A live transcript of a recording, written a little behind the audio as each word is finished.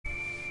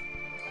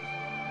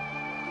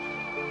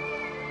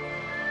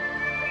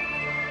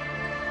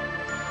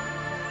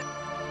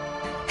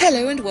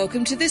Hello and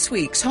welcome to this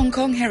week's Hong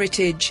Kong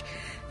Heritage.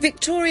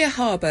 Victoria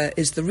Harbour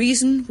is the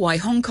reason why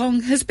Hong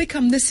Kong has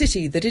become the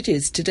city that it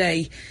is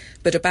today.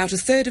 But about a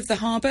third of the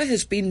harbour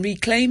has been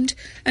reclaimed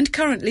and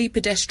currently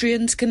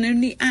pedestrians can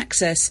only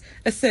access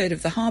a third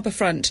of the harbour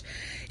front.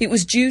 It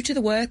was due to the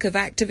work of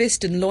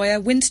activist and lawyer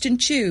Winston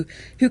Chiu,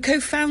 who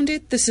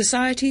co-founded the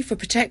Society for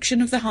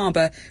Protection of the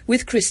Harbour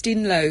with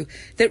Christine Loh,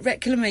 that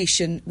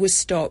reclamation was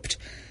stopped.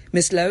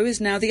 Ms Loh is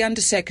now the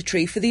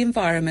Under-Secretary for the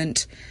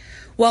Environment.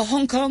 While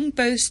Hong Kong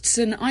boasts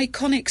an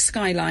iconic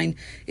skyline,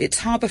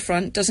 its harbour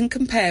front doesn't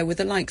compare with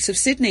the likes of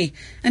Sydney,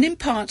 and in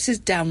parts is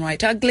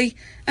downright ugly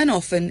and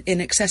often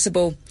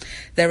inaccessible.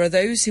 There are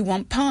those who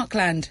want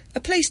parkland, a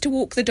place to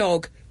walk the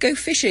dog, go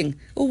fishing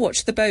or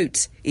watch the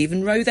boats,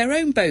 even row their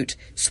own boat,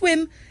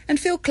 swim and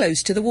feel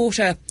close to the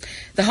water.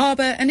 The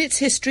harbour and its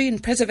history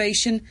and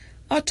preservation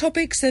are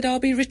topics that I'll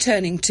be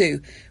returning to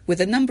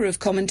with a number of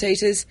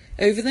commentators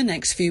over the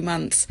next few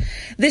months.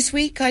 This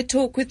week I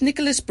talk with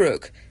Nicholas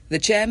Brook, the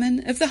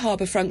chairman of the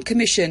Harbourfront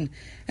Commission,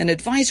 an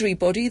advisory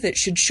body that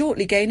should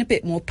shortly gain a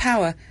bit more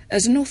power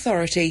as an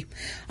authority.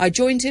 I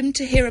joined him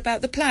to hear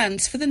about the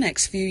plans for the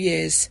next few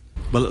years.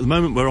 Well, at the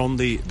moment we're on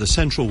the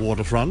central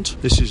waterfront.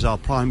 This is our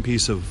prime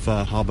piece of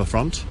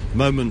harbourfront. At the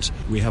moment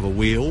we have a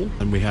wheel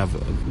and we have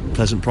a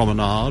pleasant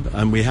promenade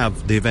and we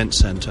have the event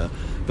centre.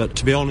 But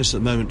to be honest,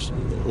 at the moment,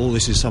 all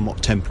this is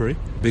somewhat temporary.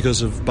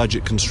 Because of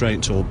budget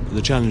constraints or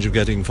the challenge of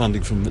getting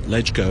funding from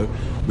LegCo,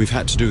 we've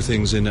had to do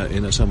things in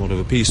a somewhat of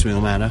a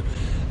piecemeal manner.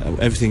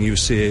 Everything you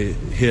see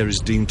here is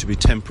deemed to be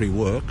temporary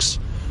works,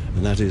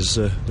 and that is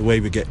the way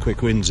we get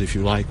quick wins, if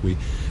you like. We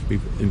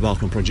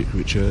embark on projects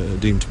which are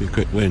deemed to be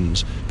quick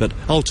wins. But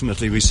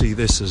ultimately we see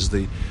this as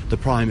the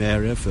prime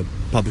area for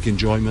public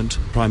enjoyment,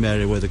 prime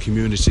area where the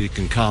community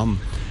can come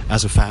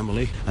as a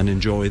family and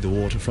enjoy the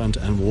waterfront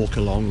and walk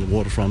along the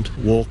waterfront,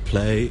 walk,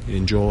 play,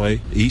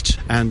 enjoy, eat,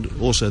 and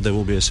also there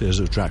will be a series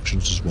of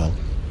attractions as well.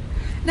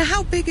 Now,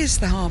 how big is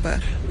the harbour?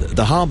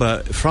 The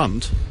harbour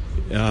front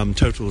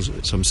totals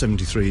some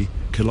 73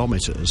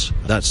 kilometres.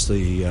 That's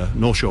the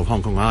north shore of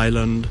Hong Kong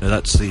Island,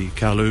 that's the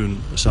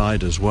Kowloon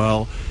side as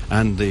well,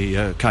 and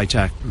the Kai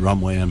Tak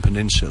runway and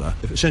peninsula.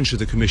 Essentially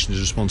the Commission is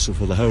responsible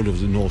for the whole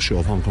of the north shore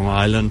of Hong Kong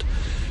Island,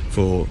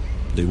 for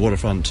the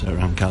waterfront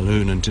around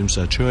Kowloon and Tsim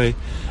Sha Tsui,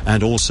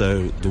 and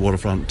also the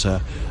waterfront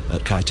at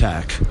Kai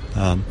Tak,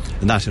 and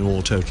that in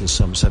all totals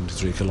some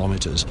 73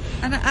 kilometres.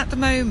 And at the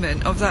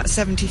moment of that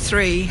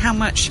 73, how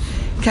much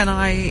can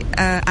I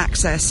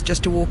access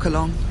just to walk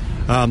along?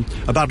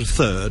 About a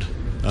third,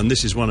 and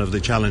this is one of the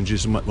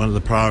challenges and one of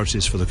the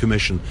priorities for the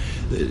Commission.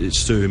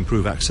 It's to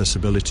improve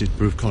accessibility,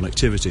 improve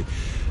connectivity.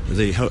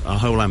 Our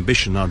whole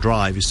ambition, our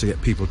drive, is to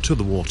get people to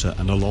the water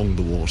and along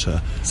the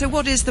water. So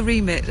what is the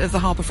remit of the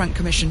Harbourfront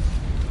Commission?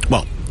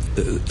 Well,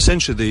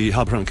 essentially the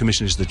Harbourfront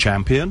Commission is the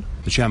champion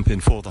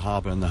for the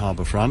harbour and the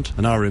harbourfront,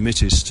 and our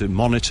remit is to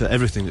monitor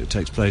everything that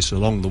takes place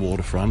along the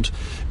waterfront,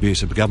 be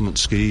it a government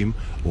scheme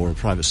or a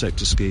private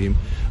sector scheme.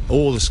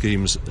 All the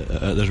schemes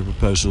that are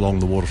proposed along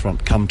the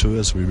waterfront come to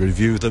us, we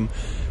review them,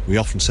 we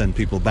often send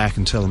people back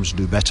and tell them to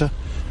do better.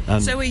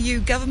 So are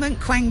you government,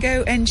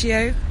 Quango,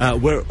 NGO?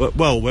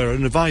 We're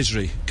an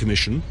advisory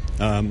commission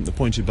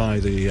appointed by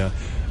the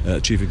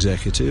Chief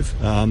Executive,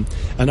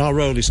 and our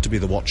role is to be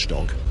the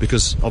watchdog,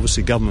 because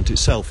obviously government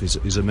itself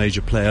is a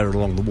major player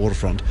along the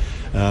waterfront,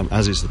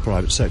 as is the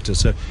private sector.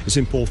 So it's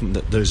important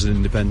that there's an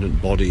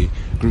independent body,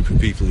 group of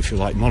people, if you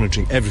like,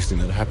 monitoring everything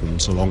that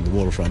happens along the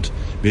waterfront,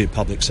 be it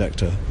public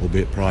sector or be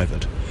it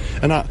private.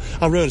 And our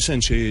role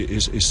essentially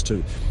is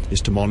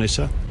to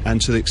monitor,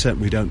 and to the extent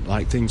we don't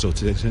like things or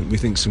to the extent we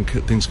think some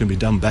things can be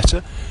done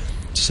better,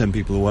 to send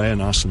people away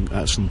and ask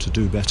them to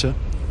do better.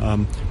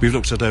 We've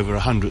looked at over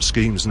 100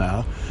 schemes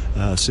now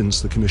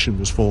since the Commission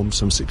was formed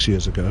some 6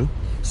 years ago.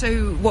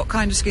 So what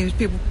kind of schemes?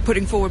 People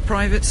putting forward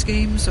private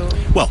schemes? Or?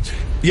 Well,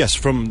 yes,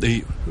 from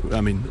the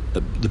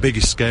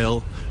biggest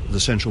scale, the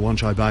Central Wan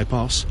Chai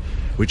bypass,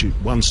 which at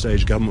one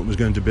stage government was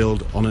going to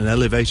build on an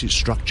elevated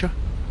structure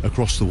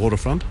across the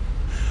waterfront.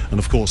 And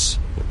of course,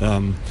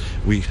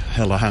 we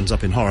held our hands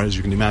up in horror, as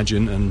you can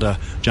imagine, and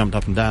jumped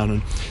up and down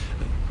and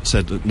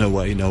said that no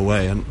way,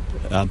 and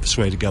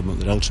persuaded government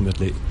that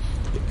ultimately,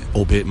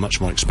 albeit much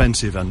more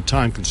expensive and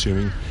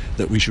time-consuming,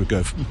 that we should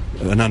go for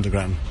an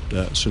underground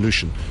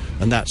solution.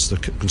 And that's the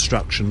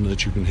construction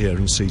that you can hear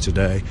and see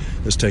today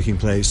that's taking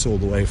place all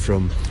the way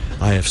from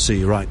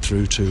IFC right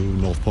through to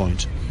North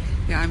Point.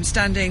 Yeah, I'm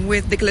standing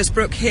with Nicholas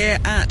Brook here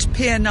at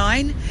Pier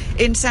 9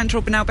 in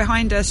Central, but now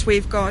behind us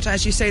we've got,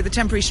 as you say, the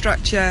temporary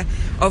structure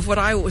of what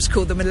I always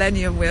call the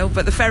Millennium Wheel,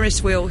 but the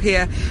Ferris wheel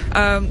here,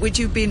 which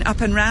you've been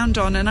up and round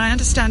on, and I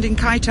understand in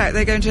Kai Tak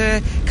they're going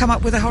to come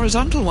up with a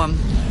horizontal one.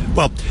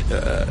 Well,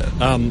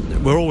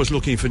 we're always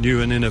looking for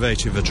new and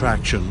innovative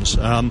attractions,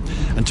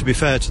 and to be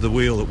fair to the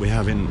wheel that we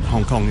have in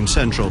Hong Kong in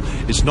Central,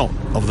 it's not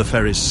of the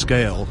Ferris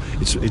scale,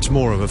 it's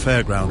more of a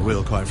fairground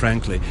wheel, quite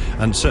frankly.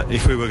 And so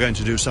if we were going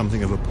to do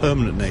something of a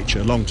permanent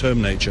nature,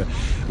 long-term nature,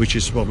 which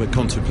is what we're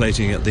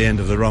contemplating at the end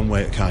of the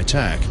runway at Kai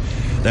Tak,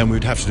 then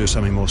we'd have to do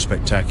something more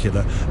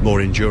spectacular,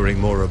 more enduring,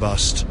 more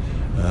robust,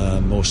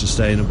 more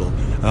sustainable.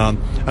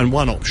 And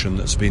one option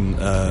that's been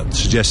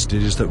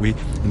suggested is that we,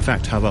 in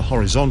fact, have a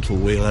horizontal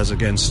wheel as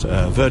against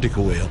a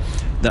vertical wheel.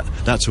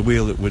 That's a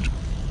wheel that would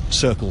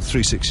circle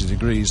 360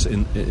 degrees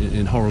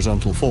in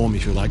horizontal form,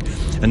 if you like,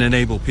 and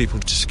enable people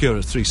to secure a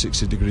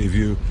 360-degree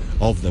view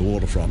of the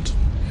waterfront.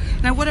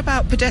 Now, what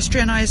about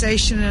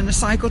pedestrianisation and a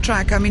cycle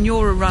track? I mean,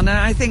 you're a runner.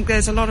 I think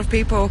there's a lot of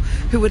people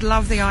who would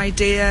love the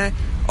idea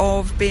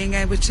of being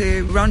able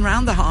to run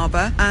around the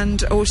harbour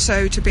and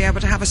also to be able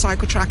to have a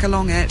cycle track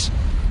along it.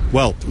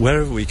 Well,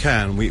 wherever we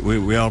can,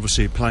 we are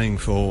obviously planning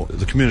for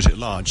the community at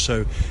large.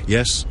 So,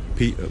 yes,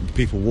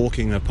 people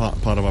walking are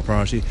part of our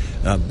priority,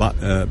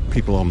 but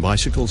people on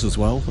bicycles as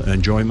well.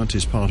 Enjoyment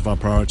is part of our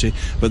priority.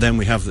 But then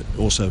we have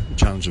also the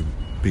challenge of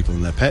people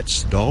and their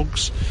pets,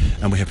 dogs,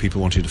 and we have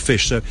people wanting to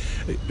fish. So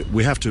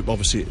we have to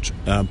obviously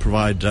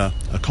provide a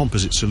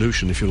composite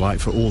solution, if you like,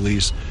 for all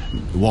these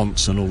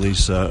wants and all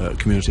these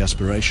community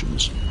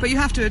aspirations. But you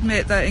have to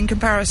admit that in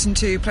comparison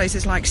to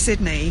places like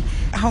Sydney,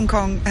 Hong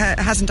Kong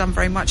hasn't done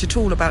very much at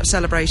all about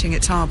celebrating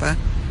its harbour.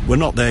 We're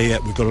not there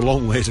yet. We've got a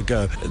long way to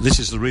go. This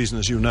is the reason,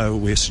 as you know,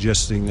 we're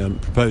suggesting and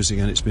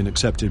proposing, and it's been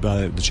accepted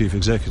by the Chief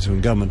Executive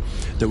and Government,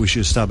 that we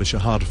should establish a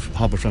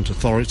harbourfront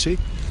authority,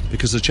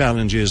 because the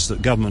challenge is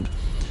that government,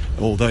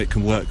 although it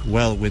can work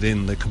well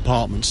within the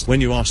compartments,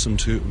 when you ask them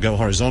to go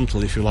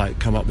horizontal, if you like,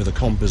 come up with a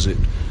composite,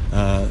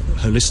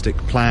 holistic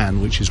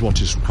plan, which is what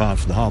is required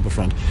for the harbour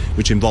front,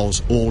 which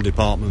involves all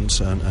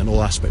departments and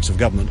all aspects of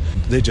government,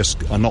 they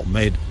just are not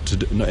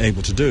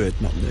able to do it.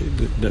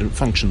 They don't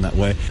function that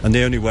way. And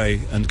the only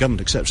way, and government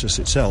accepts this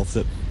itself,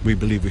 that we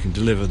believe we can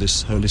deliver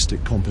this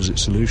holistic composite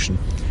solution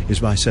is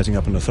by setting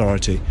up an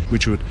authority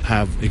which would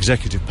have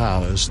executive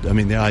powers. I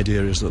mean, the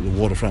idea is that the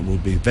waterfront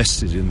would be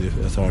vested in the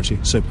authority.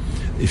 So,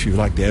 if you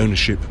like, the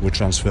ownership would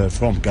transfer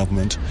from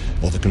government,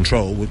 or the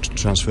control would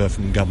transfer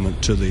from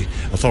government to the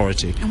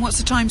authority. And what's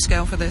the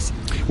timescale for this?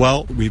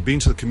 Well, we've been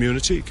to the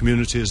community. The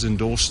community has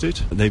endorsed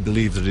it. They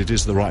believe that it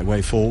is the right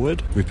way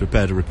forward. We've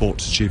prepared a report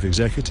to the Chief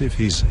Executive.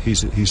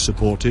 He's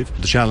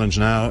supportive. The challenge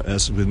now,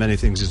 as with many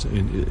things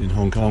in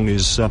Hong Kong,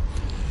 is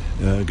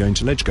going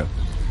to LegCo.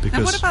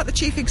 And what about the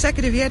Chief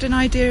Executive? He had an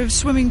idea of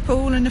swimming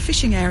pool and a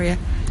fishing area.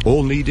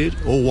 All needed,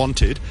 all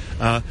wanted.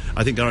 I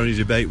think our only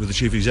debate with the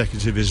Chief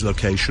Executive is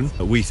location.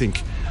 We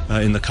think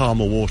in the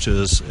calmer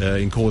waters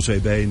in Causeway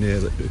Bay,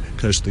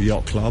 close to the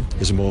Yacht Club,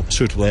 is a more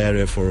suitable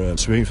area for a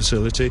swimming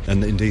facility,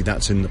 and indeed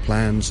that's in the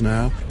plans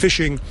now.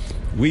 Fishing,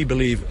 we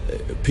believe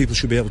people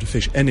should be able to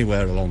fish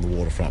anywhere along the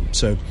waterfront.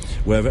 So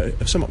we're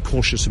somewhat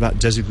cautious about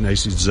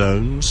designated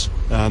zones,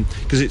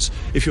 because it's,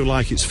 if you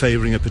like, it's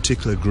favouring a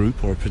particular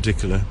group or a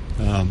particular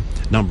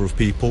number of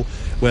people,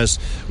 whereas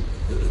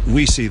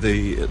we see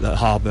the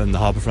harbour and the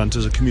harbour front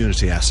as a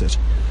community asset,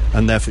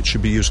 and therefore it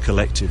should be used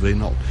collectively,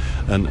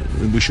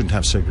 and we shouldn't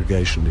have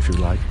segregation, if you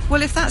like.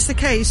 Well, if that's the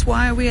case,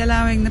 why are we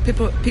allowing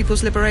the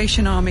People's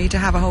Liberation Army to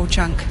have a whole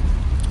chunk?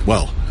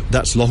 Well,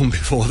 that's long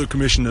before the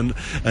Commission, and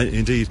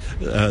indeed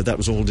that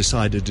was all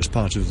decided as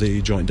part of the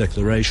joint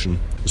declaration,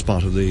 as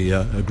part of the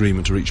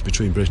agreement reached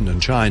between Britain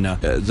and China.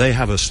 They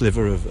have a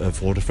sliver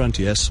of waterfront,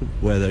 yes,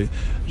 where they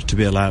to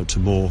be allowed to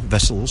moor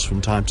vessels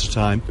from time to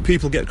time.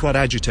 People get quite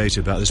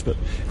agitated about this, but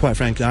quite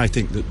frankly, I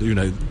think that, you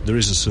know, there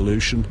is a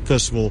solution.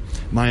 First of all,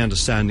 my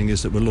understanding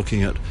is that we're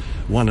looking at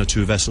 1 or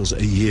 2 vessels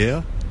a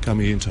year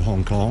coming into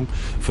Hong Kong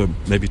for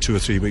maybe 2 or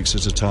 3 weeks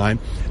at a time.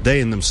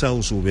 They in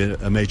themselves will be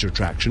a major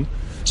attraction.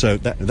 So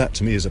that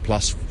to me is a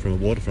plus from a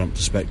waterfront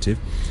perspective.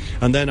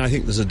 And then I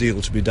think there's a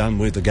deal to be done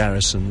with the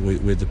garrison,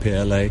 with the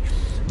PLA,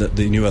 that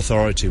the new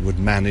authority would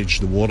manage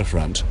the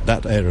waterfront,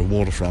 that area of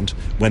waterfront,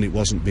 when it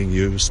wasn't being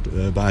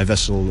used by a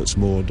vessel that's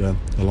moored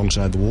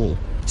alongside the wall.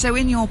 So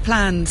in your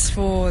plans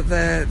for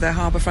the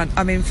harbour front,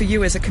 I mean, for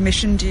you as a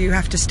commission, do you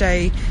have to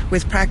stay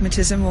with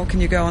pragmatism, or can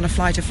you go on a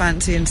flight of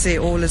fancy and see it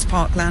all as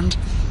parkland?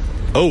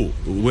 Oh,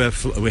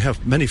 we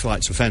have many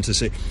flights of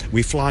fantasy.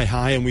 We fly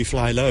high and we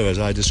fly low, as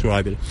I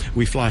describe it.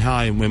 We fly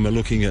high when we're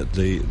looking at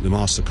the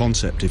master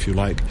concept, if you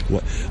like,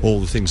 all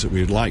the things that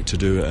we would like to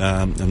do,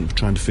 and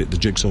trying to fit the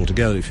jigsaw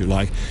together, if you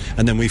like.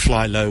 And then we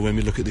fly low when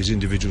we look at these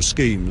individual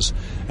schemes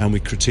and we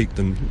critique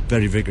them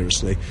very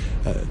vigorously.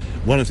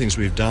 One of the things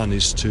we've done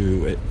is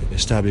to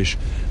establish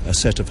a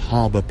set of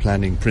harbour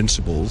planning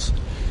principles,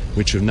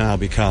 which have now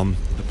become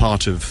a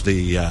part of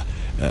the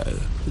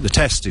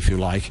test, if you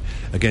like,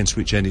 against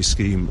which any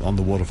scheme on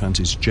the waterfront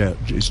is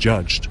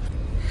judged.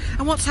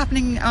 And what's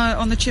happening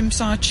on the Tsim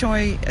Sha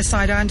Tsui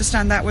side? I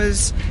understand that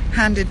was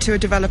handed to a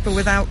developer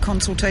without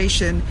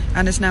consultation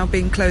and is now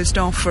being closed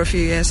off for a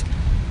few years.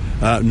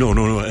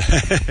 No.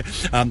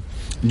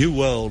 New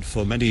World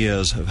for many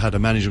years have had a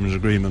management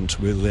agreement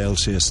with the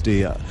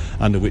LCSD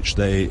under which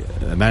they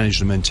manage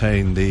to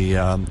maintain the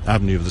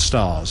Avenue of the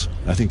Stars.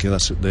 I think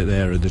that's the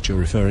area that you're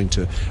referring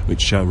to,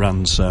 which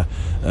runs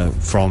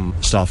from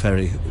Star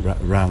Ferry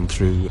round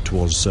through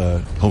towards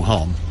Hong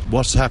Kong.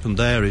 What's happened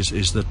there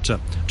is that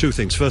two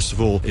things. First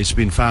of all, it's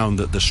been found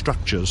that the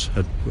structures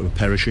were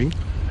perishing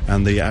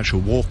and the actual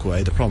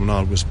walkway, the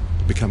promenade, was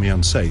becoming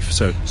unsafe.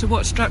 So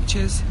what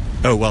structures?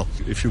 Oh, well,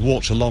 if you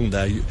walked along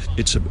there,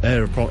 it's a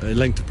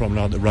length of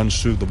promenade that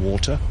runs through the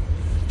water.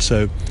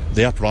 So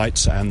the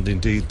uprights and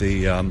indeed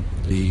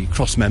the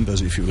cross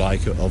members, if you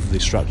like, of the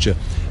structure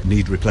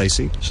need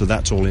replacing. So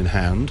that's all in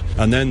hand.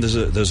 And then there's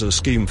a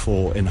scheme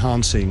for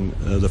enhancing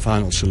the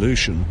final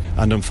solution.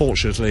 And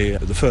unfortunately,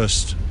 the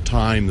first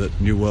time that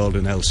New World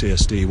and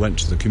LCSD went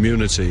to the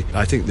community,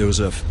 I think there was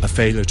a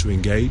failure to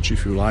engage,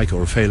 if you like,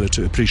 or a failure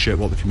to appreciate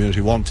what the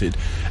community wanted,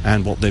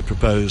 and what they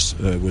proposed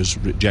was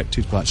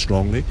rejected quite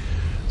strongly.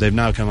 They've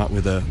now come up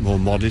with a more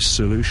modest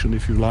solution,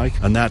 if you like,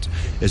 and that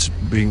is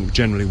being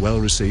generally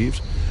well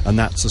received, and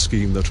that's the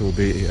scheme that will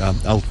be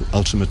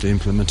ultimately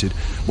implemented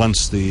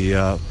once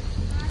the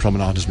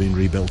promenade has been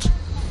rebuilt.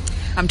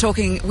 I'm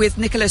talking with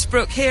Nicholas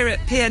Brook here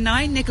at Pier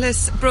 9.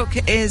 Nicholas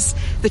Brook is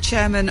the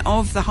chairman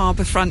of the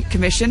Harbourfront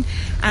Commission,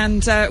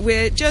 and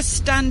we're just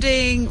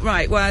standing,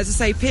 right, well, as I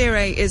say, Pier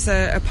 8 is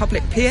a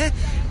public pier,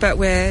 but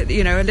we're,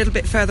 a little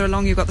bit further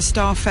along. You've got the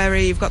Star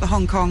Ferry, you've got the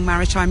Hong Kong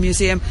Maritime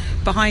Museum.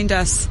 Behind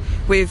us,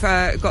 we've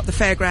got the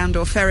fairground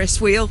or Ferris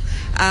wheel,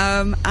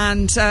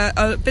 and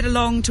a bit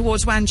along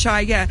towards Wan Chai.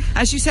 Yeah,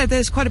 as you said,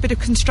 there's quite a bit of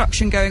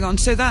construction going on,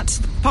 so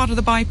that's part of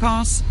the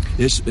bypass?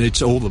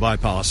 It's all the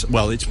bypass.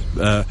 Well, it's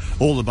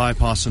all the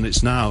bypass, and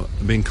it's now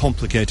being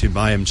complicated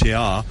by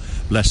MTR,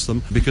 bless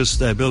them, because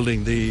they're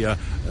building the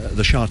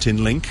Sha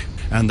Tin link,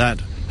 and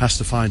that has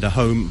to find a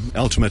home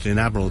ultimately in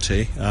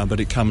Admiralty,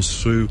 but it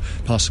comes through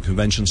past the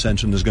convention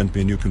centre, and there's going to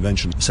be a new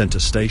convention centre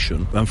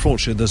station.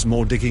 Unfortunately, there's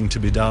more digging to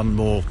be done,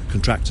 more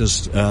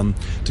contractors to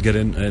get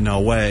in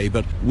our way,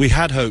 but we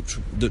had hoped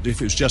that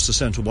if it was just the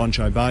Central Wan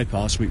Chai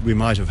bypass, we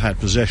might have had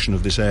possession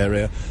of this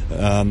area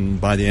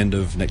by the end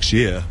of next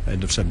year,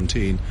 end of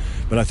 17.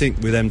 But I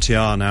think with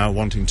MTR now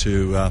wanting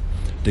to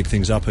dig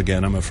things up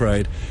again, I'm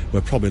afraid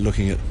we're probably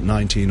looking at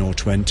 19 or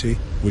 20,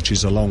 which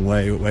is a long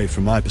way away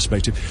from my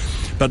perspective.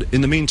 But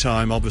in the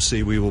meantime,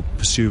 obviously, we will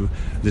pursue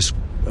this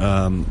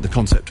the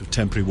concept of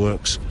temporary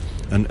works,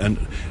 and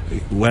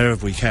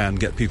wherever we can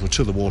get people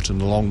to the water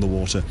and along the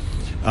water.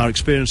 Our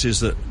experience is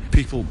that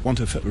people want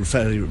a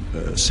fairly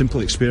simple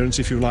experience,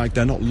 if you like.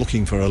 They're not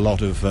looking for a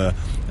lot of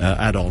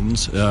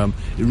add-ons. It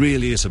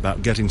really is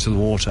about getting to the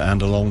water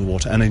and along the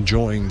water and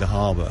enjoying the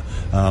harbour.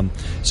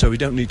 So we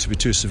don't need to be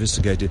too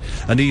sophisticated.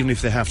 And even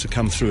if they have to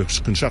come through a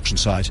construction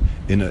site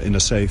in a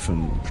safe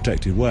and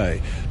protected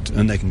way,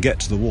 and they can get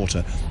to the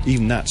water,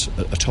 even that's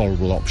a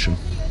tolerable option.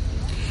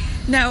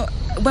 Now,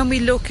 when we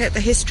look at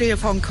the history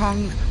of Hong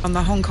Kong, on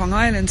the Hong Kong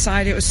Island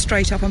side, it was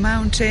straight up a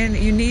mountain.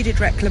 You needed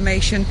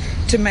reclamation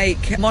to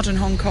make modern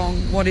Hong Kong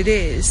what it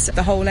is.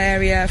 The whole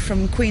area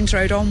from Queen's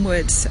Road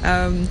onwards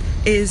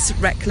is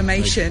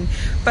reclamation.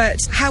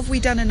 But have we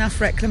done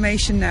enough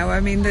reclamation now? I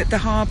mean, the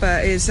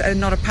harbour is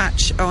not a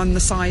patch on the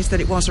size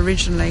that it was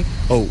originally.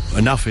 Oh,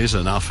 enough is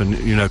enough. And,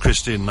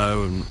 Christine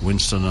Lowe and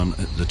Winston and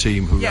the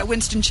team who... Yeah,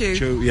 Winston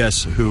Chu.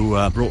 Yes, who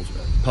brought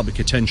public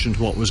attention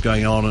to what was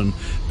going on and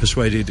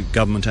persuaded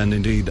government and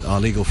indeed our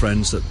legal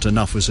friends that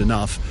enough was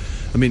enough.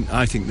 I mean,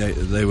 I think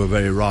they were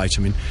very right.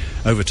 I mean,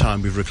 over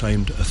time we've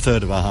reclaimed a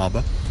third of our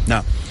harbour.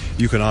 Now,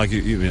 you can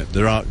argue,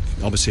 there are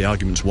obviously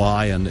arguments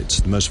why, and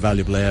it's the most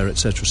valuable area,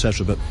 etc.,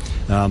 etc. But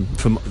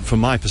from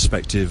my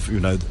perspective,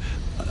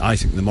 I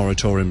think the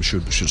moratorium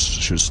should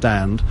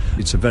stand.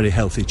 It's a very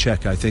healthy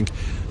check, I think.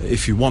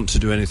 If you want to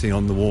do anything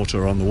on the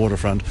water or on the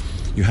waterfront,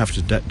 you have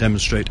to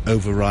demonstrate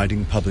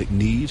overriding public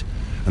need.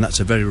 And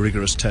that's a very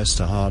rigorous test,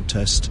 a hard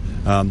test,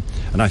 and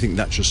I think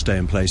that should stay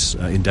in place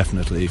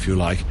indefinitely, if you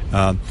like.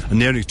 And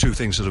the only two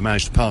things that have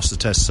managed to pass the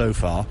test so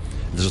far,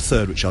 there's a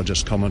third which I'll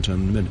just comment on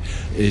in a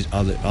minute,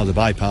 are the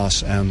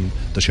bypass and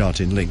the Sha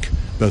Tin link,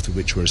 both of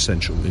which were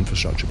essential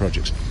infrastructure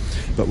projects.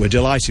 But we're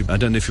delighted, I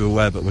don't know if you're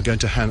aware, but we're going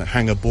to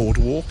hang a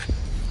boardwalk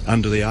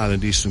under the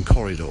Island Eastern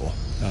Corridor.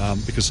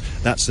 Because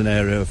that's an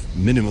area of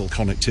minimal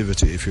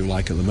connectivity, if you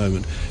like, at the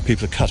moment.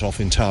 People are cut off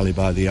entirely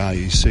by the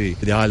IEC,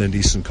 the Island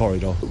Eastern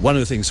Corridor. One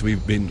of the things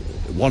we've been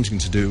wanting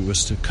to do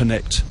was to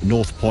connect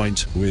North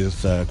Point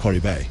with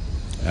Quarry Bay.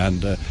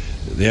 And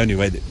the only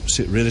way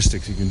that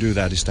realistically you can do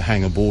that is to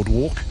hang a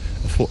boardwalk,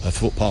 a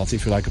footpath,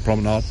 if you like, a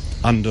promenade,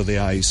 under the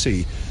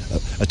IEC,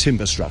 a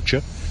timber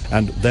structure.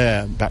 And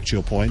there, back to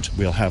your point,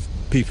 we'll have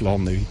people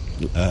on the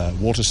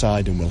water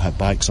side and we'll have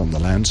bikes on the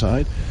land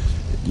side.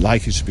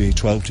 Likely to be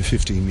 12 to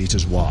 15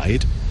 metres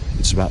wide.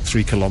 It's about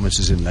 3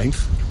 kilometres in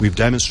length. We've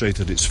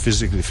demonstrated it's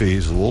physically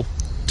feasible,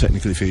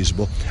 technically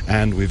feasible,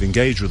 and we've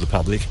engaged with the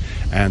public,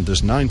 and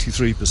there's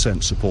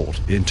 93% support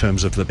in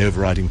terms of the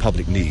overriding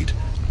public need.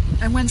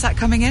 And when's that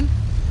coming in?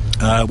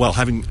 Well,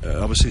 having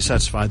obviously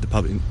satisfied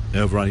the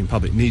overriding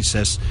public needs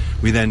test,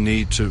 we then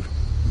need to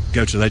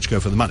go to LegCo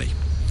for the money.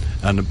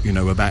 And,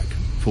 we're back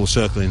full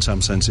circle in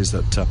some senses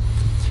that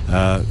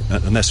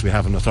unless we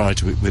have an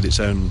authority with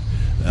its own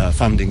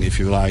funding, if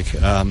you like,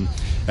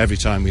 every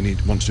time we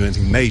want to do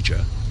anything major,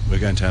 we're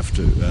going to have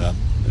to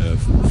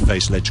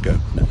face LegCo.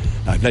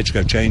 Now, if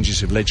LegCo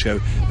changes, if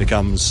LegCo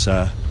becomes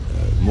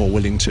more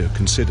willing to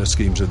consider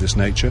schemes of this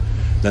nature,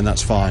 then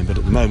that's fine. But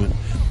at the moment,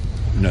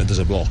 there's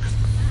a block.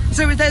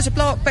 So there's a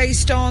block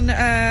based on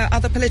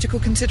other political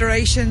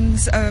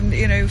considerations,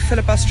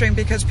 filibustering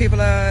because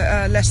people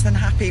are less than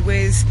happy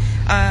with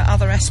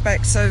other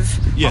aspects of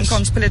Hong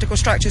Kong's political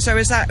structure. So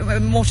is that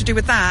more to do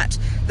with that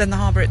than the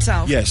harbour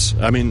itself? Yes.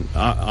 I mean,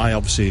 I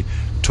obviously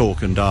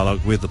talk and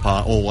dialogue with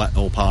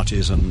all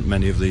parties and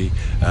many of the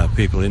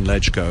people in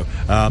LegCo.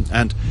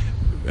 And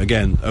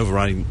again,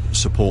 overriding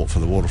support for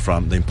the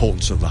waterfront, the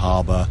importance of the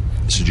harbour.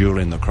 It's a jewel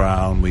in the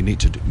crown. We need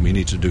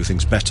to do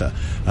things better,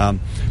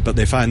 but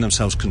they find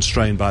themselves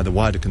constrained by the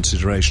wider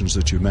considerations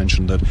that you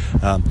mentioned. That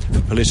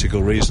for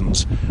political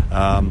reasons,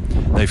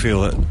 they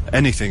feel that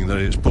anything that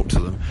is put to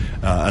them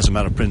as a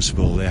matter of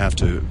principle, they have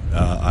to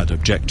either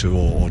object to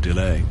or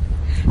delay.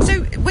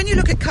 So when you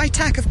look at Kai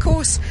Tak, of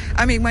course,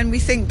 I mean, when we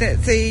think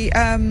that the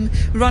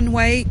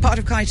runway, part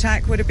of Kai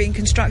Tak, would have been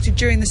constructed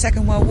during the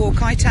Second World War,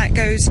 Kai Tak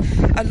goes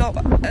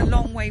a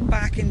long way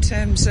back in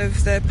terms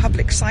of the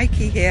public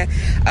psyche here.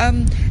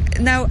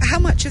 Now, how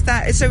much of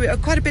that is, so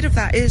quite a bit of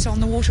that is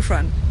on the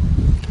waterfront?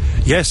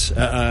 Yes,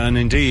 and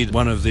indeed,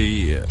 one of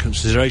the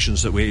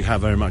considerations that we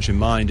have very much in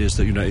mind is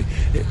that,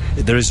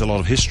 there is a lot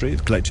of history,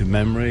 collective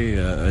memory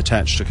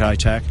attached to Kai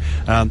Tak,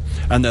 and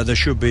that there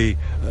should be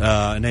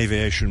an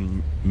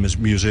aviation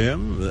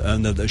museum,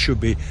 and that there should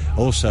be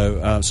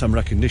also some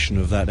recognition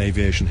of that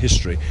aviation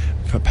history.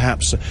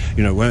 Perhaps,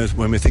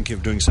 when we're thinking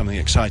of doing something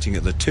exciting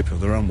at the tip of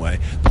the runway,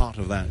 part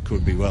of that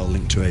could be well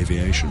linked to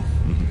aviation.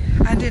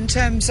 Mm-hmm. And in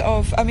terms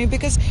of,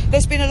 because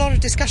there's been a lot of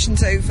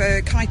discussions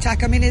over Kai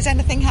Tak, is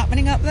anything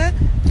happening up there?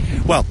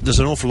 Well, there's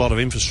an awful lot of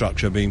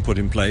infrastructure being put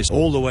in place.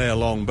 All the way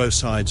along both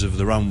sides of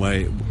the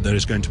runway, there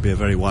is going to be a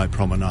very wide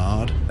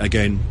promenade.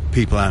 Again,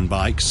 people and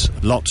bikes,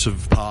 lots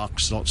of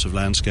parks, lots of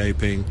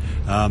landscaping,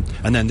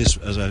 and then this,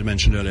 as I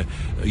mentioned earlier,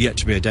 yet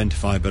to be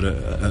identified, but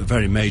a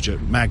very major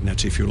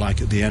magnet, if you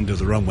like, at the end of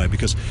the runway,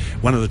 because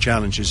one of the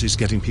challenges is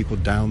getting people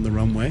down the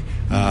runway.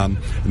 At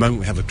the moment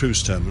we have a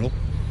cruise terminal,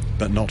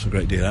 but not a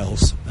great deal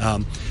else,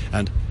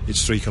 and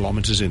it's 3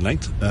 kilometres in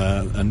length,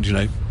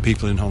 and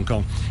people in Hong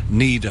Kong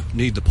need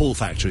the pull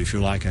factor, if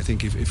you like. I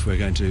think if we're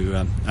going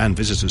to, and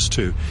visitors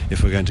too,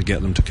 if we're going to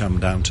get them to come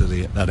down to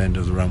that end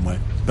of the runway.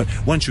 But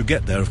once you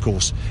get there, of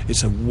course,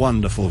 it's a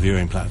wonderful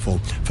viewing platform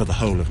for the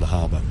whole of the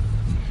harbour.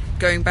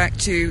 Going back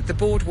to the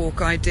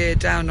boardwalk I did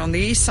down on the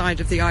east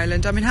side of the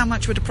island, how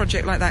much would a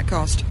project like that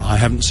cost? I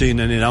haven't seen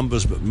any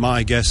numbers, but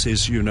my guess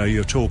is,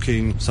 you're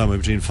talking somewhere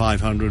between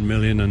 500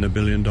 million and $1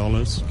 billion.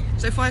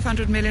 So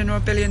 500 million or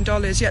 $1 billion,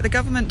 yet the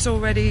government's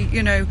already,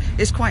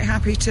 is quite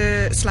happy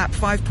to slap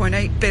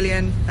 5.8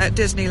 billion at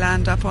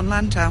Disneyland up on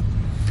Lantau.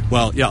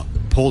 Well, yeah,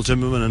 Paul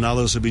Timmerman and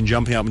others have been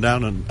jumping up and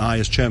down, and I,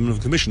 as chairman of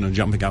the commission, are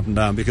jumping up and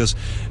down, because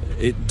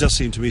it does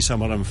seem to me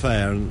somewhat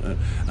unfair and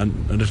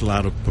a little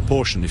out of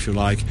proportion, if you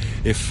like,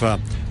 if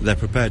they're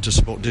prepared to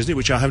support Disney,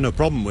 which I have no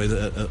problem with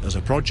as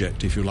a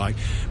project, if you like.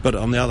 But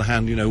on the other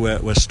hand,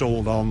 we're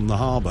stalled on the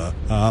harbour.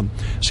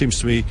 Seems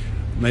to me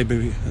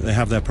maybe they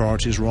have their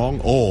priorities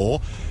wrong,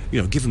 or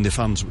given the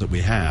funds that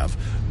we have,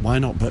 why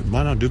not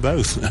do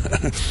both?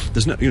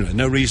 There's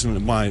no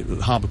reason why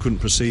the harbour couldn't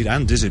proceed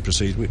and Disney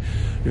proceed.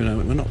 We're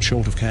not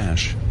short of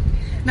cash.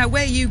 Now,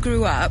 where you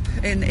grew up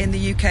in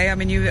the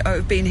UK, you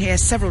have been here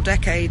several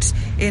decades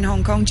in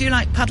Hong Kong. Do you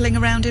like paddling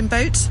around in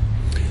boats?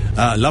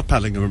 I love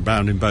paddling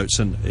around in boats,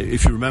 and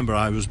if you remember,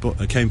 I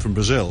came from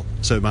Brazil,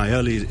 so my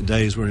early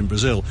days were in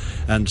Brazil,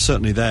 and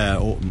certainly there,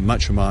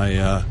 much of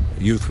my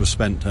youth was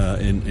spent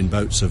in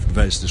boats of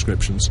various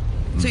descriptions.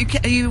 So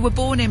you were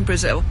born in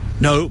Brazil?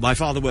 No, my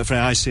father worked for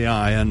ICI,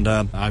 and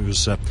I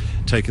was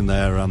taken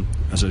there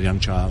as a young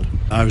child.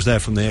 I was there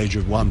from the age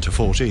of 1 to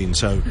 14,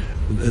 so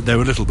there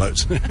were little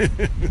boats.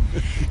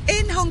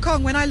 In Hong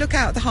Kong, when I look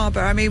out the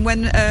harbour,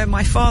 when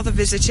my father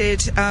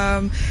visited,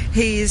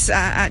 he's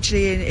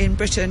actually in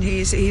Britain.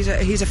 He's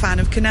a fan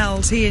of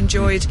canals. He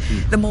enjoyed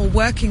the more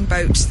working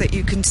boats that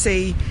you can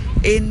see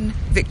in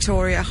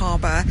Victoria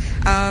Harbour.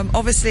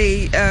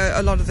 Obviously,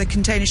 a lot of the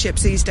container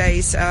ships these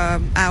days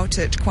out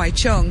at Kwai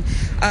Chung,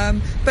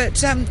 but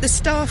the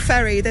Star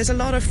Ferry, there's a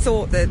lot of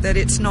thought that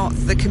it's not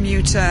the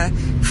commuter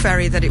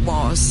ferry that it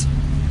was.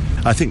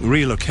 I think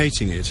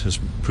relocating it has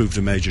proved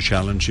a major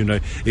challenge.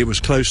 It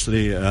was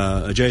closely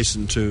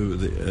adjacent to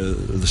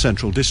the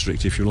central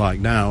district, if you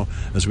like. Now,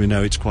 as we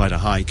know, it's quite a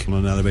hike on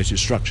an elevated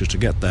structure to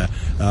get there,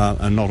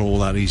 and not all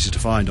that easy to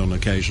find on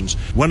occasions.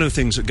 One of the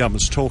things that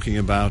government's talking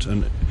about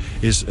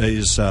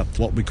is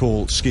what we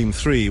call Scheme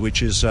 3,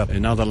 which is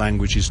in other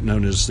languages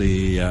known as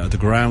the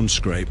ground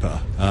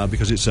scraper,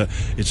 because it's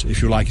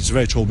if you like, it's a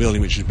very tall building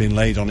which has been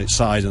laid on its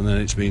side and then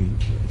it's been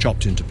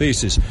chopped into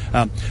pieces.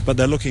 But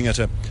they're looking at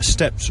a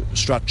stepped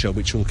structure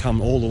which will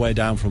come all the way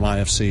down from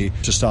IFC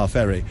to Star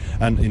Ferry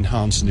and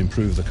enhance and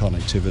improve the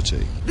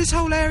connectivity. This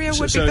whole area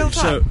would be built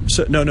up?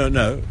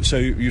 No. So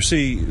you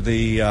see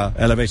the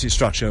elevated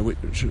structure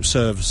which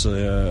serves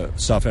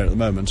Star Ferry at the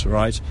moment,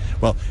 right?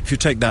 Well, if you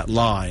take that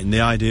line,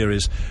 the idea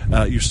is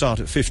you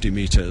start at 50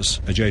 metres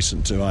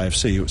adjacent to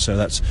IFC, so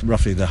that's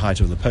roughly the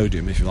height of the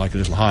podium, if you like, a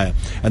little higher.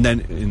 And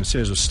then in a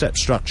series of step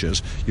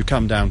structures, you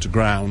come down to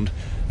ground,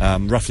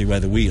 roughly where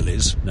the wheel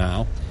is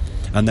now,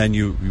 and then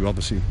you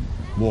obviously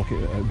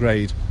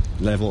grade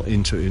level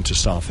into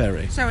Star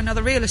Ferry. So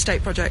another real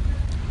estate project?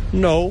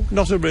 No,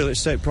 not a real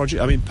estate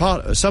project. I mean,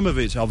 some of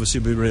it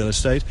obviously will be real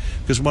estate,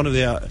 because one of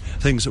the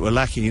things that we're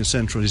lacking in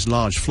Central is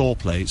large floor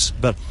plates.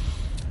 But,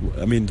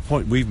 I mean, the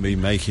point we've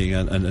been making,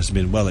 and has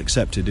been well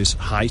accepted, is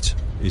height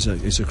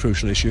is a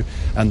crucial issue,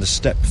 and the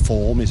step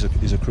form is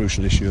a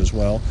crucial issue as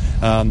well.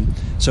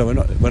 So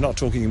we're not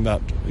talking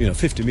about,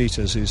 50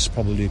 metres is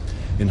probably,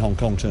 in Hong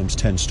Kong terms,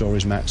 10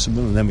 stories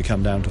maximum, and then we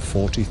come down to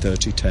 40,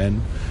 30,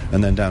 10,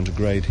 and then down to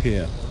grade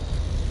here.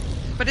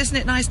 But isn't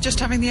it nice just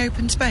having the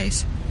open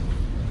space?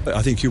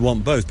 I think you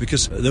want both,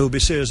 because there will be a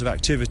series of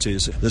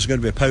activities. There's going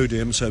to be a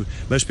podium, so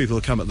most people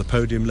will come at the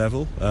podium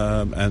level,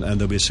 and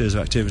there'll be a series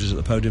of activities at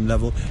the podium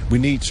level. We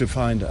need to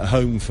find a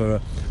home for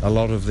a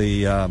lot of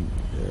the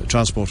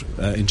transport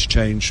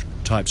interchange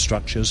type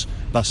structures,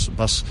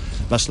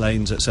 bus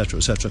lanes, etc.,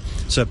 etc.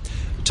 So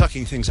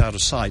tucking things out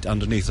of sight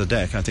underneath the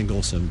deck, I think,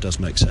 also does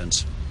make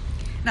sense.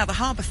 Now, the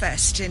Harbour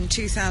Fest in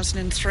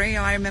 2003,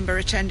 I remember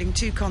attending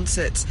 2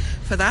 concerts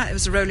for that. It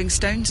was the Rolling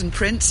Stones and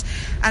Prince,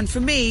 and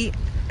for me,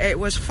 it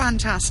was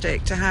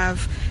fantastic to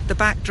have the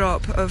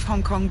backdrop of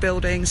Hong Kong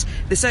buildings,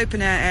 this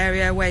open-air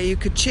area where you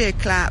could cheer,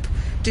 clap,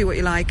 do what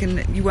you like,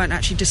 and you weren't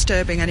actually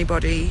disturbing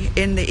anybody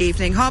in the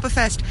evening. Harbour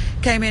Fest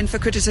came in for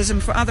criticism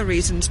for other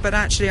reasons, but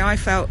actually I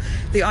felt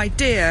the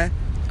idea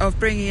of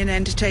bringing in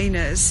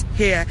entertainers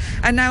here,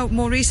 and now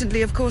more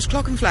recently, of course,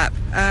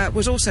 Clockenflap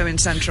was also in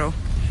Central.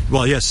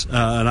 Well, yes,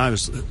 and I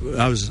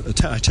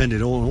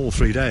attended all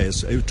 3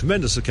 days. A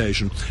tremendous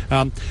occasion,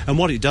 and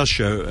what it does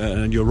show,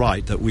 and you're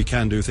right, that we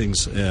can do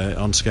things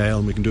on scale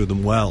and we can do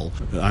them well.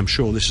 I'm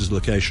sure this is the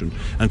location.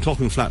 And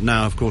Clockenflap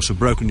now, of course, have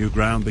broken new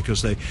ground,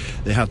 because they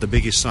have the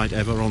biggest site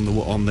ever on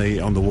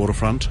the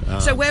waterfront.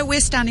 So where we're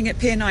standing at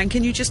Pier 9,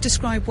 can you just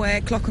describe where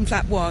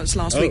Clockenflap was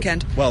last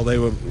weekend? Well,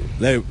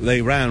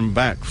 they ran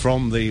back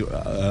from the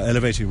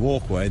elevated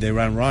walkway. They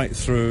ran right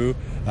through,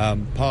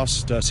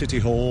 past City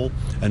Hall,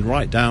 and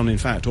right down, in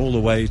fact, all the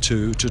way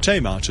to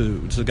Tamar, to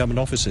the government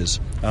offices.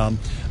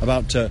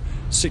 About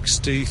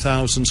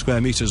 60,000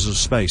 square metres of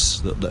space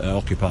that are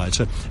occupied.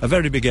 So a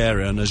very big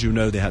area, and as you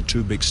know, they had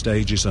 2 big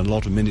stages and a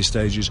lot of mini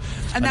stages.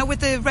 And now with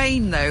the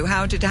rain, though,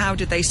 how did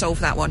they solve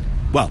that one?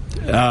 Well,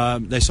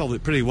 they solved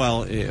it pretty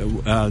well.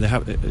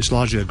 It's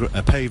largely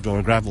a paved or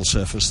a gravel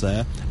surface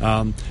there,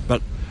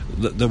 but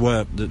there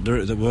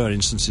were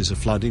instances of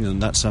flooding,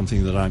 and that's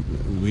something that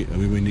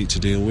we need to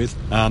deal with.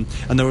 And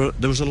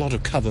there was a lot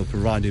of cover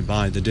provided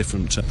by the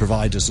different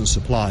providers and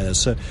suppliers.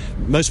 So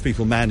most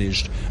people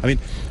managed. I mean,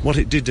 what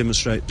it did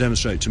demonstrate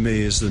to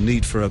me is the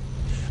need for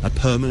a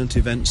permanent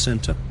event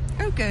centre.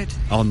 Oh, good.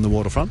 On the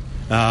waterfront.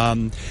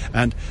 And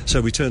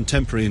so we turned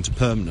temporary into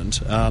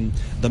permanent.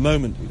 The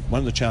moment, one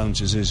of the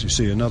challenges is, you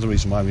see, another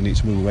reason why we need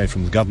to move away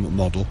from the government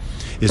model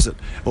is that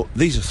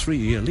these are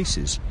 3-year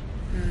leases.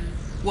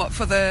 What,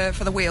 for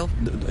the wheel?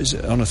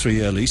 On a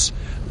 3-year lease.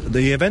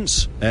 The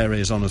events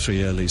area is on a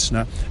 3-year lease.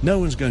 Now, no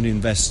one's going to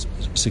invest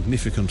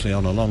significantly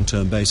on a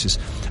long-term basis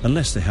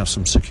unless they have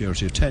some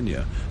security of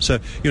tenure. So,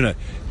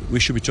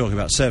 we should be talking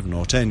about 7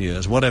 or 10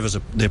 years, whatever's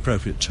the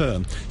appropriate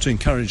term, to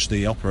encourage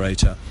the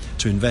operator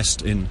to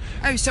invest in...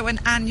 Oh, so an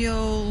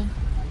annual...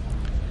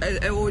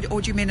 Or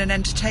do you mean an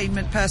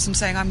entertainment person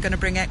saying, I'm going to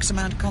bring X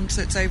amount of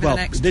concerts over the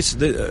next... At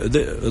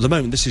the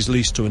moment, this is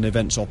leased to an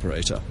events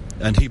operator,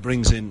 and he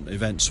brings in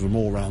events from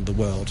all around the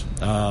world.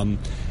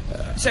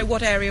 So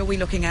what area are we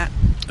looking at?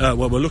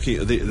 Well, we're looking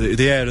at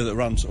the area that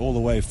runs all the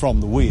way from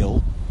the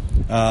wheel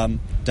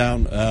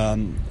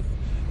down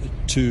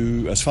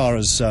to as far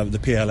as the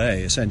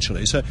PLA,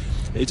 essentially. So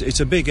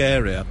it's a big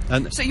area.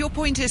 And so your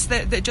point is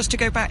that just to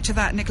go back to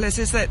that, Nicholas,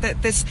 is that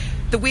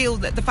the wheel,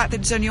 that the fact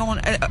that it's only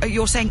on,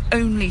 you're saying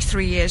only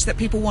 3 years, that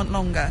people want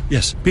longer?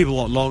 Yes, people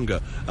want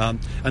longer.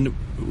 And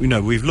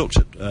we've looked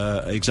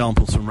at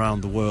examples from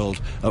around the world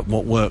at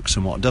what works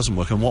and what doesn't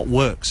work. And what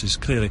works is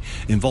clearly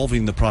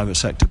involving the private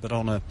sector, but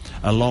on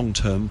a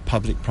long-term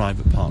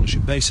public-private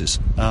partnership basis.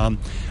 And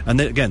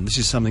then, again, this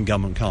is something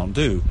government can't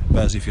do.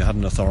 Whereas if you had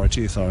an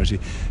authority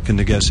can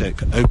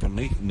negotiate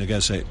openly,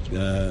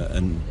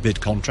 and bid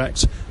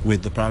contracts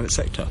with the private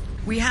sector.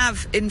 We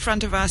have in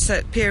front of us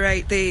at Pier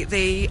 8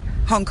 the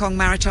Hong Kong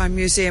Maritime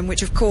Museum,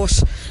 which of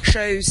course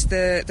shows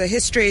the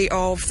history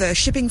of the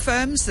shipping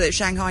firms, the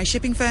Shanghai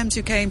shipping firms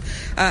who came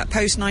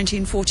post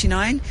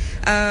 1949.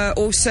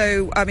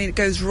 Also, I mean, it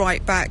goes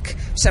right back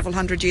several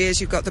hundred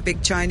years. You've got the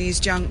big Chinese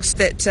junks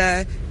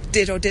that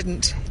did or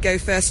didn't go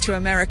first to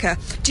America.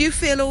 Do you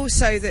feel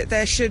also that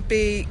there should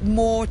be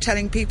more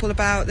telling people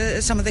about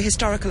some of the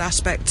historical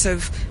aspects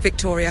of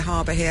Victoria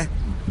Harbour here?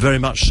 Very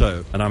much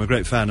so, and I'm a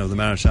great fan of the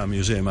Maritime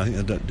Museum. I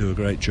think they do a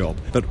great job.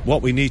 But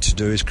what we need to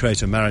do is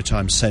create a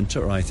maritime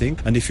centre, I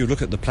think. And if you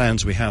look at the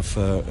plans we have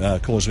for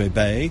Causeway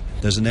Bay,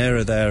 there's an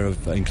area there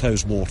of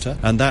enclosed water,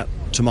 and that,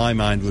 to my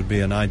mind, would be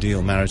an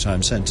ideal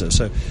maritime centre.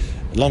 So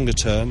longer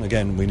term,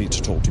 again, we need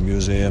to talk to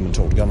museum and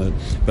talk to government,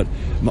 but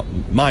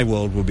my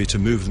world would be to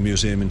move the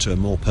museum into a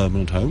more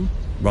permanent home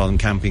rather than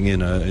camping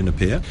in a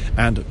pier,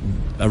 and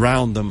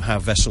around them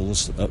have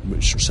vessels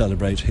which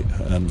celebrate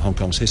Hong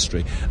Kong's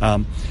history.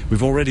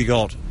 We've already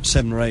got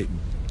 7 or 8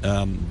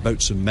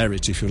 boats of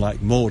merit, if you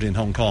like, moored in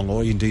Hong Kong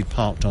or indeed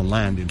parked on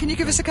land. Can you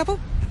give us a couple?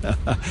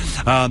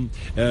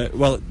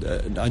 Well,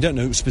 I don't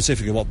know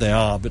specifically what they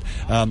are, but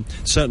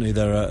certainly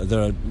there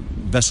are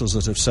vessels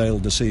that have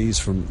sailed the seas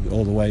from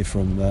all the way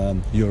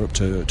from Europe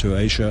to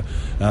Asia,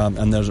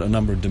 and there's a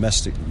number of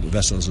domestic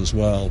vessels as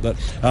well. But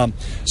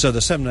so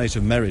the 7 or 8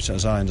 of merit,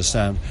 as I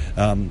understand,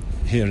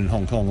 here in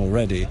Hong Kong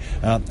already,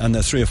 and there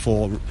are 3 or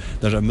 4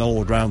 that are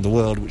moored around the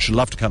world which would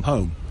love to come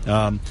home.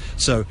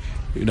 So,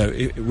 you know,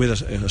 with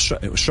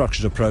a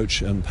structured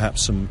approach and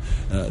perhaps some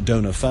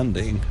donor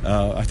funding,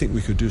 I think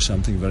we could do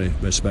something very,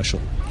 very special.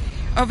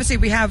 Obviously,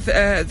 we have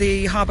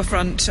the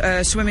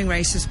harbourfront swimming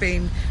race has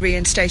been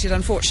reinstated.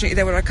 Unfortunately,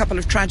 there were a couple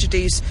of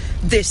tragedies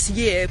this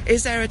year.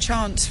 Is there a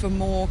chance for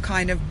more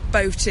kind of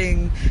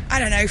boating, I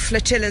don't know,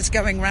 flotillas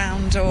going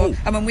round? Or,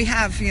 I mean, we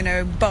have, you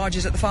know,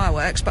 barges at the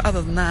fireworks, but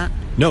other than that...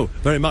 No,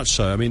 very much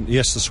so. I mean,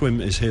 yes, the swim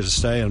is here to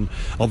stay, and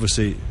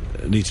obviously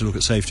need to look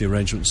at safety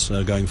arrangements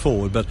going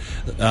forward, but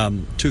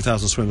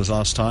 2,000 swimmers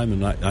last time,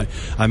 and I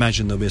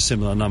imagine there'll be a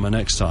similar number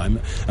next time.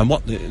 And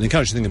what the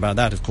encouraging thing about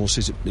that, of course,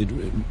 is it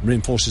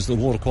reinforces the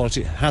water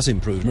quality has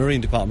improved.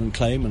 Marine Department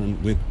claim,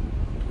 and with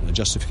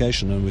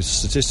justification and with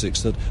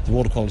statistics, that the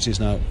water quality is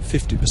now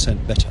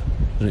 50% better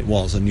than it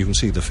was, and you can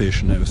see the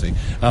fish and everything.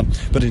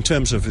 But in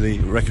terms of the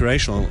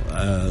recreational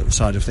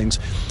side of things,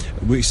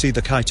 we see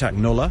the Kai Tak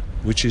Nulla,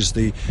 which is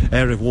the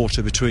area of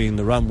water between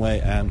the runway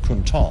and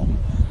Kwun Tong,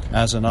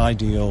 as an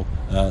ideal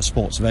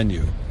sports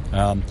venue.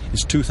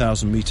 It's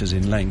 2,000 metres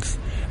in length,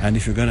 and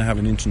if you're going to have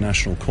an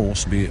international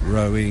course, be it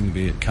rowing,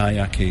 be it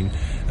kayaking,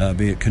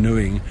 be it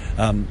canoeing,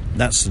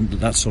 that's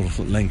sort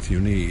of length you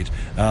need.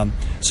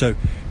 So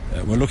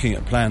we're looking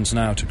at plans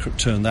now to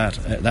turn that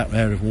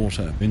area of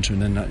water into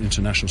an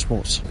international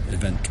sports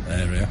event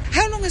area.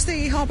 How long has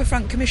the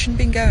Harbourfront Commission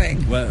been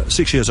going? We're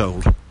 6 years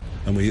old,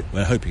 and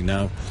we're hoping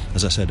now,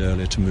 as I said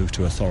earlier, to move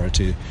to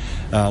authority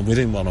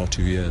within 1 or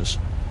 2 years.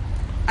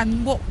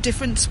 And what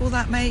difference will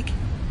that make?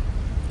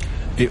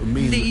 It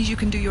means you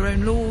can do your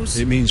own laws.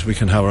 It means we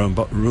can have our own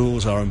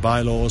rules, our own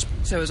bylaws.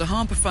 So as a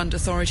harbourfront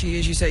authority,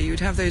 as you say, you would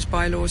have those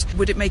bylaws.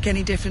 Would it make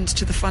any difference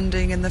to the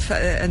funding and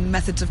the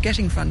methods of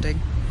getting funding?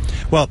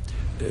 Well,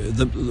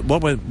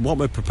 what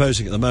we're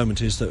proposing at the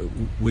moment is that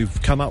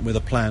we've come up with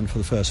a plan for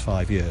the first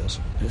 5 years.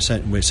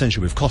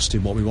 Essentially, we've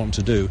costed what we want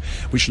to do,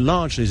 which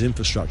largely is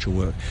infrastructure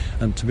work.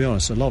 And to be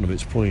honest, a lot of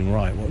it's pulling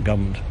right what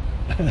government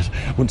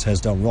wouldn't say has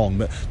done wrong,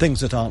 but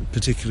things that aren't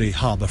particularly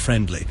harbour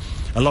friendly.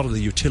 A lot of the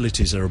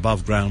utilities are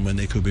above ground when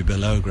they could be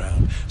below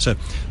ground. So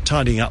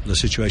tidying up the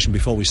situation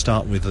before we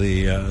start with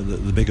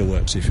the bigger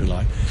works, if you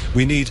like.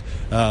 We need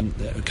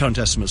current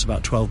estimates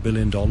about $12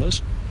 billion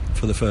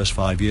for the first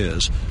 5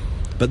 years.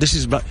 But this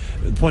is the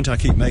point I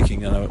keep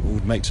making, and I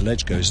would make to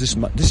LegCo, is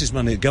this is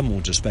money that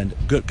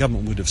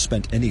government would have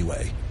spent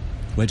anyway.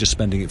 We're just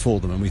spending it for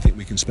them, and we think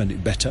we can spend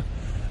it better.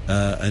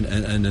 And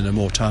in a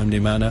more timely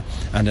manner,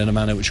 and in a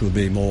manner which will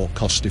be more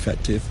cost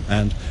effective,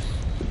 and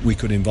we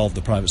could involve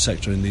the private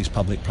sector in these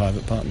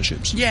public-private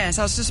partnerships. Yes,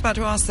 I was just about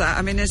to ask that.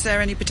 I mean, is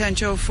there any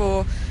potential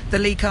for the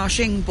Li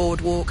Ka-shing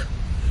boardwalk?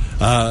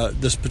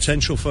 There's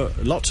potential for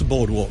lots of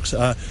boardwalks.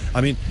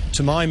 I mean,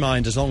 to my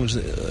mind, as long as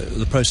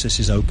the process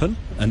is open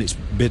and it's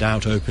bid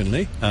out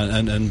openly,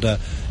 and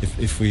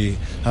if we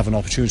have an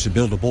opportunity to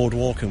build a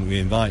boardwalk and we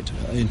invite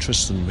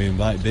interest and we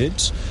invite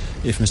bids,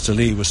 if Mr.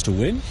 Lee was to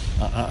win,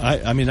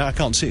 I mean, I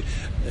can't see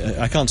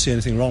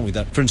anything wrong with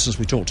that. For instance,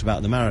 we talked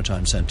about the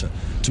Maritime Centre.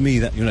 To me,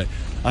 that, you know,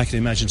 I can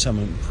imagine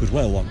someone could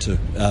well want to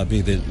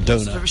be the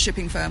donor. Sort of a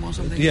shipping firm or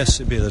something. Yes,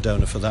 it'd be the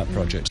donor for that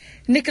project.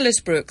 Nicholas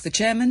Brooke, the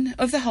chairman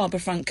of the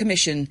Harbourfront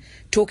Commission,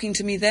 talking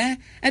to me there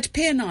at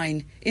Pier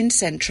 9 in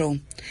Central.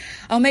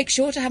 I'll make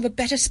sure to have a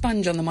better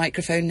sponge on the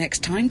microphone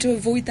next time to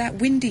avoid that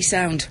windy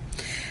sound.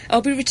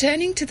 I'll be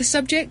returning to the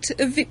subject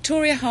of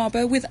Victoria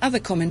Harbour with other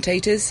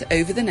commentators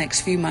over the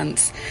next few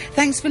months.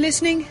 Thanks for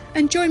listening,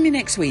 and join me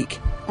next week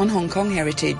on Hong Kong Heritage.